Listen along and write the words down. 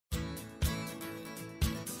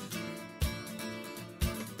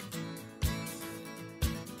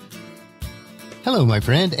Hello, my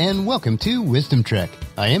friend, and welcome to Wisdom Trek.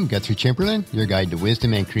 I am Guthrie Chamberlain, your guide to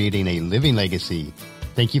wisdom and creating a living legacy.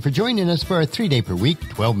 Thank you for joining us for our 3-day-per-week,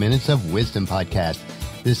 12 Minutes of Wisdom podcast.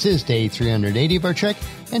 This is day 380 of our trek,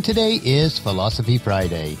 and today is Philosophy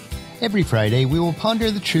Friday. Every Friday, we will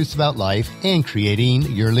ponder the truths about life and creating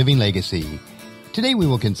your living legacy. Today, we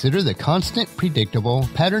will consider the constant, predictable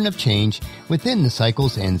pattern of change within the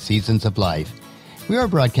cycles and seasons of life. We are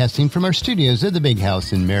broadcasting from our studios at the Big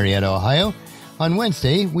House in Marietta, Ohio. On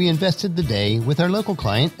Wednesday, we invested the day with our local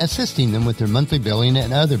client, assisting them with their monthly billing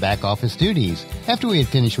and other back-office duties. After we had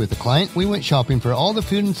finished with the client, we went shopping for all the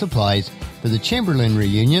food and supplies for the Chamberlain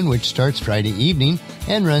reunion, which starts Friday evening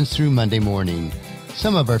and runs through Monday morning.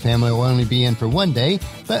 Some of our family will only be in for one day,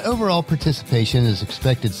 but overall participation is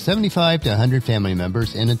expected 75 to 100 family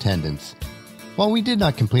members in attendance. While we did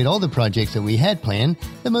not complete all the projects that we had planned,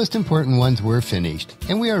 the most important ones were finished,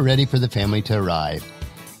 and we are ready for the family to arrive.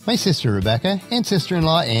 My sister Rebecca and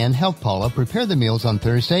sister-in-law Ann helped Paula prepare the meals on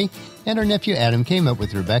Thursday, and our nephew Adam came up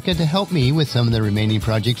with Rebecca to help me with some of the remaining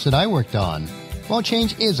projects that I worked on. While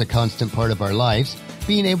change is a constant part of our lives,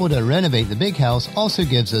 being able to renovate the Big House also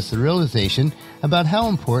gives us the realization about how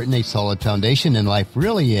important a solid foundation in life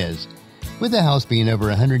really is. With the house being over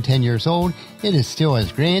 110 years old, it is still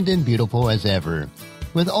as grand and beautiful as ever.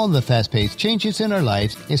 With all the fast-paced changes in our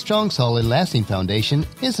lives, a strong, solid, lasting foundation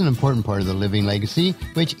is an important part of the living legacy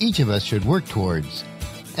which each of us should work towards.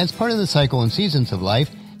 As part of the cycle and seasons of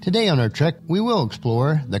life, today on our trek, we will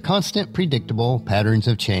explore the constant, predictable patterns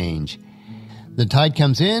of change. The tide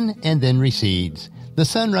comes in and then recedes. The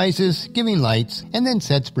sun rises, giving lights, and then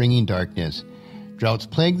sets, bringing darkness. Droughts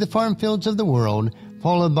plague the farm fields of the world,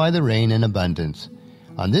 followed by the rain in abundance.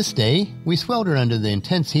 On this day, we swelter under the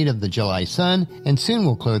intense heat of the July sun, and soon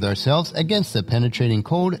will clothe ourselves against the penetrating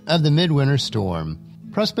cold of the midwinter storm.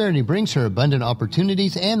 Prosperity brings her abundant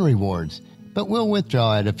opportunities and rewards, but will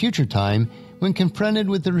withdraw at a future time when confronted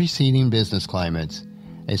with the receding business climates.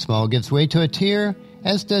 A smile gives way to a tear,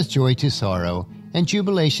 as does joy to sorrow, and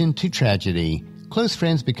jubilation to tragedy. Close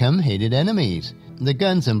friends become hated enemies. The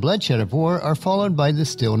guns and bloodshed of war are followed by the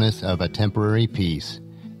stillness of a temporary peace.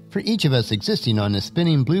 For each of us existing on a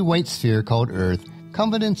spinning blue-white sphere called Earth,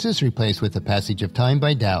 confidence is replaced with the passage of time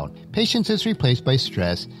by doubt, patience is replaced by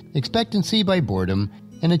stress, expectancy by boredom,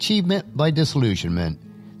 and achievement by disillusionment.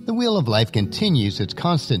 The wheel of life continues its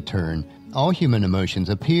constant turn. All human emotions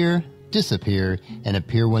appear, disappear, and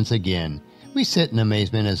appear once again. We sit in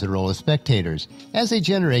amazement as a role of spectators, as a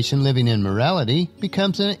generation living in morality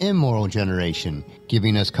becomes an immoral generation,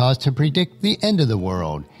 giving us cause to predict the end of the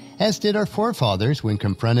world, as did our forefathers when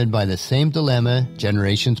confronted by the same dilemma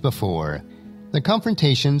generations before. The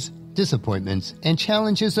confrontations, disappointments, and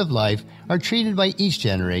challenges of life are treated by each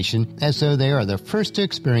generation as though they are the first to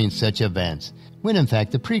experience such events, when in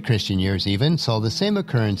fact the pre-Christian years even saw the same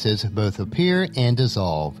occurrences both appear and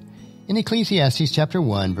dissolve. In Ecclesiastes chapter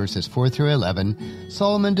 1, verses 4 through 11,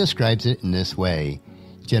 Solomon describes it in this way: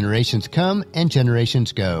 Generations come and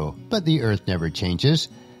generations go, but the earth never changes.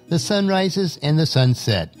 The sun rises and the sun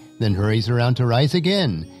sets, then hurries around to rise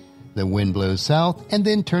again. The wind blows south and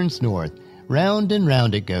then turns north. Round and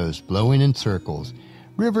round it goes, blowing in circles.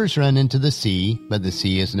 Rivers run into the sea, but the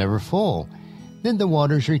sea is never full. Then the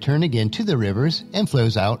waters return again to the rivers and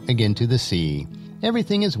flows out again to the sea.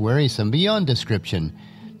 Everything is wearisome beyond description.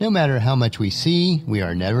 No matter how much we see, we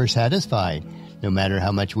are never satisfied. No matter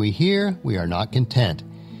how much we hear, we are not content.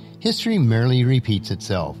 History merely repeats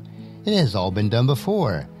itself. It has all been done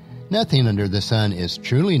before. Nothing under the sun is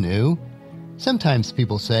truly new. Sometimes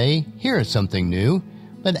people say, here is something new,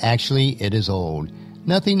 but actually it is old.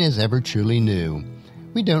 Nothing is ever truly new.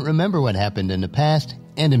 We don't remember what happened in the past,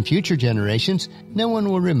 and in future generations, no one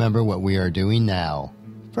will remember what we are doing now.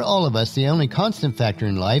 For all of us, the only constant factor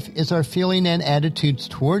in life is our feeling and attitudes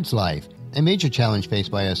towards life. A major challenge faced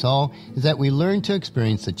by us all is that we learn to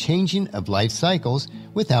experience the changing of life cycles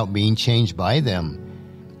without being changed by them.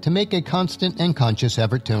 To make a constant and conscious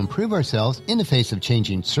effort to improve ourselves in the face of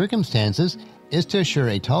changing circumstances is to assure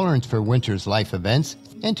a tolerance for winter's life events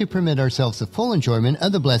and to permit ourselves the full enjoyment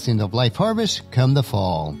of the blessings of life harvest come the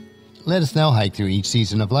fall. Let us now hike through each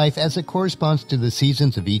season of life as it corresponds to the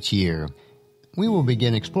seasons of each year. We will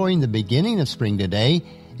begin exploring the beginning of spring today,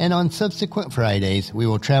 and on subsequent Fridays we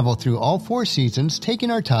will travel through all 4 seasons, taking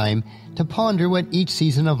our time to ponder what each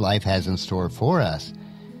season of life has in store for us.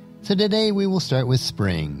 So today we will start with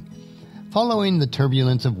spring. Following the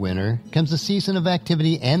turbulence of winter comes a season of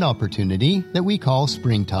activity and opportunity that we call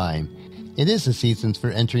springtime. It is the seasons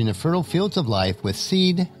for entering the fertile fields of life with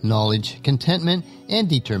seed, knowledge, contentment, and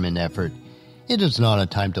determined effort. It is not a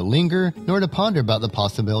time to linger, nor to ponder about the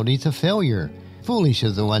possibilities of failure. Foolish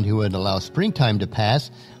is the one who would allow springtime to pass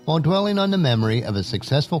while dwelling on the memory of a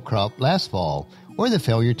successful crop last fall, or the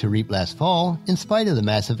failure to reap last fall in spite of the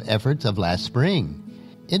massive efforts of last spring.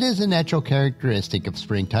 It is a natural characteristic of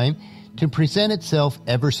springtime to present itself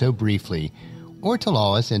ever so briefly, or to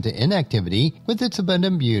lull us into inactivity with its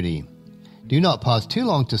abundant beauty. Do not pause too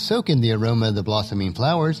long to soak in the aroma of the blossoming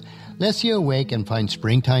flowers, lest you awake and find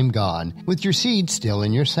springtime gone, with your seeds still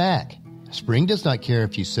in your sack. Spring does not care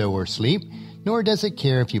if you sow or sleep, nor does it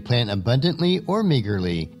care if you plant abundantly or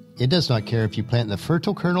meagerly. It does not care if you plant the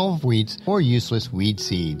fertile kernel of weeds or useless weed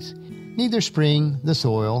seeds. Neither spring, the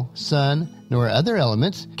soil, sun, nor other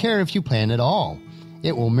elements care if you plant at all.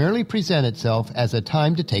 It will merely present itself as a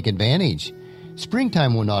time to take advantage.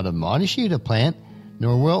 Springtime will not admonish you to plant,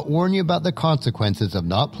 nor will it warn you about the consequences of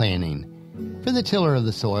not planting. For the tiller of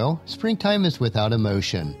the soil, springtime is without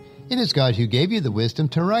emotion. It is God who gave you the wisdom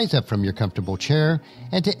to rise up from your comfortable chair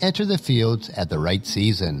and to enter the fields at the right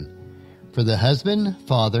season. For the husband,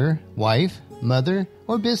 father, wife, mother,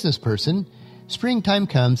 or business person, springtime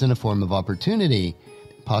comes in a form of opportunity,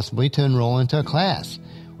 possibly to enroll into a class,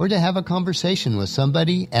 or to have a conversation with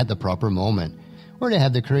somebody at the proper moment, or to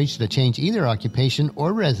have the courage to change either occupation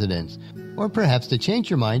or residence, or perhaps to change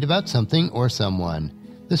your mind about something or someone.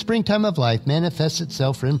 The springtime of life manifests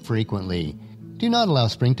itself infrequently. Do not allow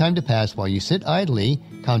springtime to pass while you sit idly,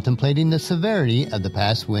 contemplating the severity of the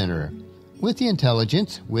past winter. With the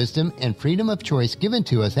intelligence, wisdom, and freedom of choice given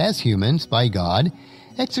to us as humans by God,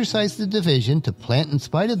 exercise the division to plant in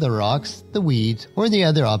spite of the rocks, the weeds, or the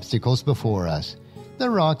other obstacles before us. The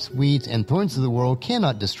rocks, weeds, and thorns of the world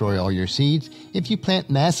cannot destroy all your seeds if you plant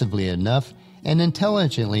massively enough and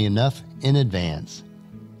intelligently enough in advance.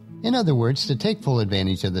 In other words, to take full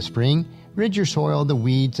advantage of the spring, rid your soil of the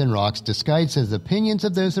weeds and rocks disguised as opinions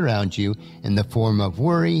of those around you in the form of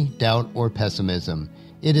worry, doubt, or pessimism.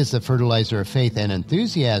 It is the fertilizer of faith and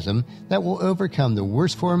enthusiasm that will overcome the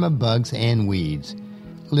worst form of bugs and weeds.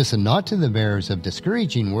 Listen not to the bearers of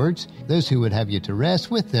discouraging words, those who would have you to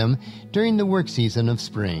rest with them during the work season of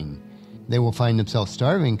spring. They will find themselves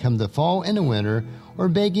starving come the fall and the winter, or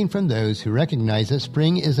begging from those who recognize that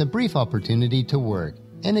spring is a brief opportunity to work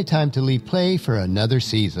and a time to leave play for another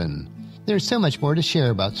season. There's so much more to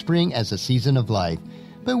share about spring as a season of life,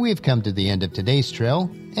 but we have come to the end of today's trail,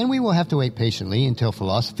 and we will have to wait patiently until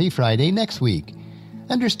Philosophy Friday next week.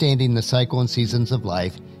 Understanding the cycle and seasons of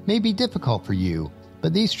life may be difficult for you,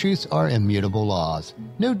 but these truths are immutable laws,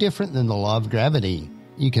 no different than the law of gravity.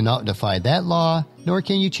 You cannot defy that law, nor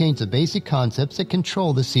can you change the basic concepts that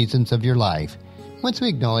control the seasons of your life. Once we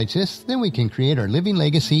acknowledge this, then we can create our living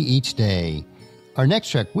legacy each day. Our next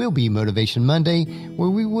trek will be Motivation Monday, where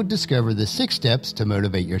we will discover the 6 steps to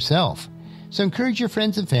motivate yourself. So encourage your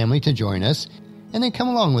friends and family to join us, and then come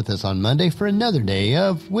along with us on Monday for another day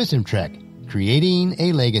of Wisdom Trek, Creating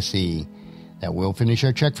a Legacy. That will finish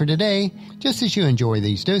our trek for today. Just as you enjoy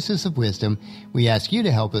these doses of wisdom, we ask you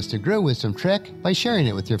to help us to grow Wisdom Trek by sharing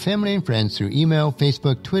it with your family and friends through email,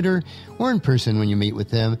 Facebook, Twitter, or in person when you meet with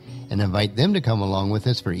them, and invite them to come along with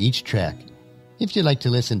us for each trek. If you'd like to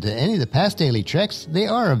listen to any of the past daily treks, they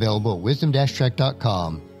are available at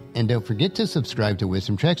wisdom-trek.com. And don't forget to subscribe to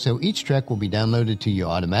Wisdom Trek so each trek will be downloaded to you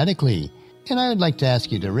automatically. And I would like to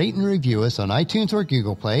ask you to rate and review us on iTunes or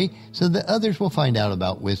Google Play so that others will find out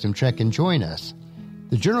about Wisdom Trek and join us.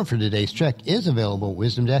 The journal for today's trek is available at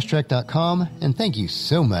wisdom-trek.com, and thank you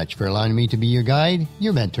so much for allowing me to be your guide,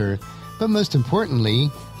 your mentor, but most importantly,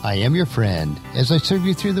 I am your friend as I serve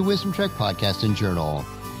you through the Wisdom Trek podcast and journal.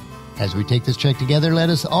 As we take this trek together, let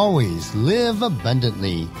us always live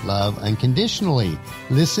abundantly, love unconditionally,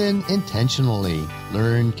 listen intentionally,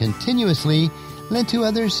 learn continuously, lend to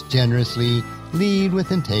others generously, lead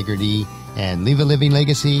with integrity, and leave a living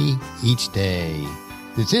legacy each day.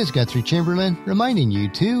 This is Guthrie Chamberlain reminding you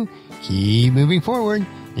to keep moving forward,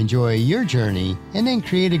 enjoy your journey, and then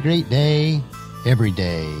create a great day every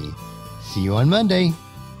day. See you on Monday.